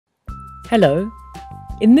Hello.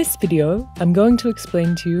 In this video, I'm going to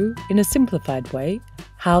explain to you in a simplified way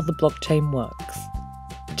how the blockchain works.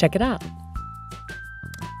 Check it out.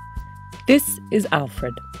 This is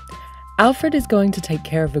Alfred. Alfred is going to take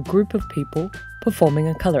care of a group of people performing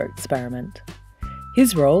a colour experiment.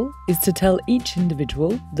 His role is to tell each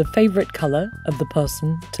individual the favourite colour of the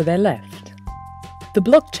person to their left. The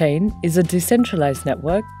blockchain is a decentralised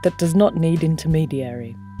network that does not need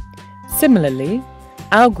intermediary. Similarly,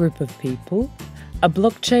 our group of people, a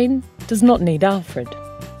blockchain, does not need Alfred.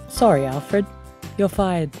 Sorry, Alfred, you're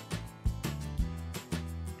fired.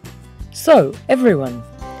 So, everyone,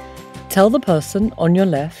 tell the person on your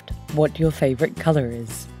left what your favourite colour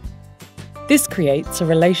is. This creates a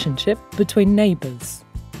relationship between neighbours.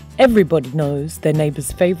 Everybody knows their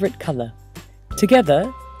neighbour's favourite colour.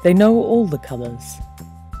 Together, they know all the colours.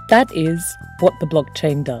 That is what the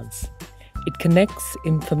blockchain does. It connects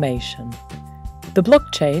information. The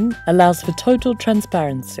blockchain allows for total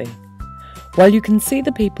transparency. While you can see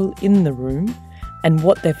the people in the room and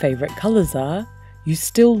what their favourite colours are, you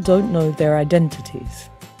still don't know their identities.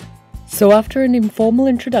 So after an informal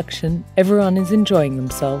introduction, everyone is enjoying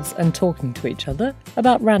themselves and talking to each other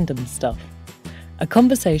about random stuff. A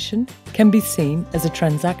conversation can be seen as a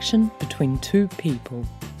transaction between two people.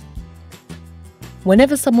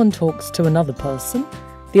 Whenever someone talks to another person,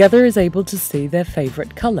 the other is able to see their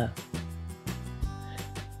favourite colour.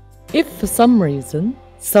 If for some reason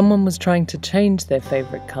someone was trying to change their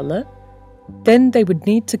favourite colour, then they would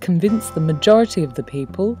need to convince the majority of the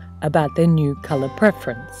people about their new colour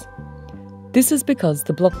preference. This is because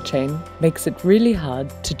the blockchain makes it really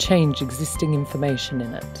hard to change existing information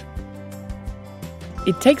in it.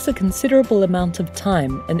 It takes a considerable amount of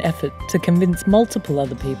time and effort to convince multiple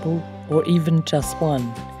other people, or even just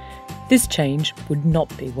one. This change would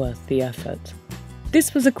not be worth the effort.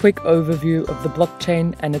 This was a quick overview of the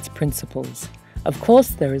blockchain and its principles. Of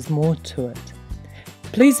course, there is more to it.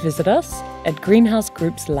 Please visit us at Greenhouse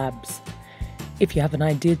Group's Labs. If you have an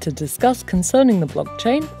idea to discuss concerning the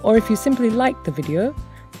blockchain, or if you simply like the video,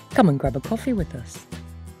 come and grab a coffee with us.